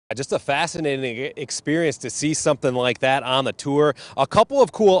Just a fascinating experience to see something like that on the tour. A couple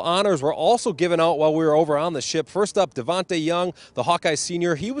of cool honors were also given out while we were over on the ship. First up, Devontae Young, the Hawkeye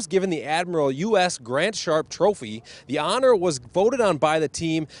senior. He was given the Admiral U.S. Grant Sharp Trophy. The honor was voted on by the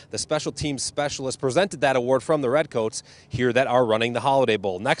team. The special teams specialist presented that award from the Redcoats here that are running the Holiday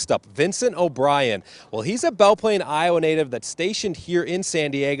Bowl. Next up, Vincent O'Brien. Well, he's a Belle Plaine, Iowa native that's stationed here in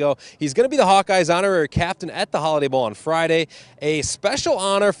San Diego. He's going to be the Hawkeyes honorary captain at the Holiday Bowl on Friday. A special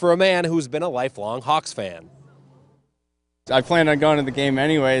honor for a man who's been a lifelong Hawks fan. I planned on going to the game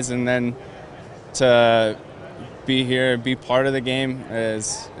anyways, and then to be here, be part of the game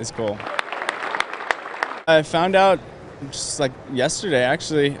is cool. I found out just like yesterday,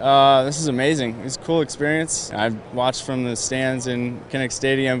 actually. This is amazing. It's a cool experience. I've watched from the stands in Kinnick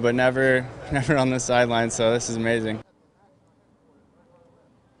Stadium, but never on the sideline, so this is amazing.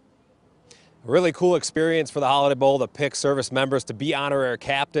 Really cool experience for the Holiday Bowl to pick service members to be honorary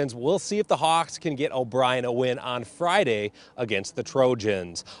captains. We'll see if the Hawks can get O'Brien a win on Friday against the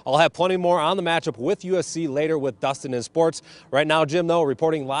Trojans. I'll have plenty more on the matchup with USC later with Dustin in Sports. Right now, Jim, though,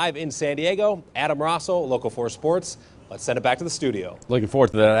 reporting live in San Diego, Adam Rosso, Local 4 Sports. Let's send it back to the studio. Looking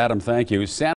forward to that, Adam. Thank you.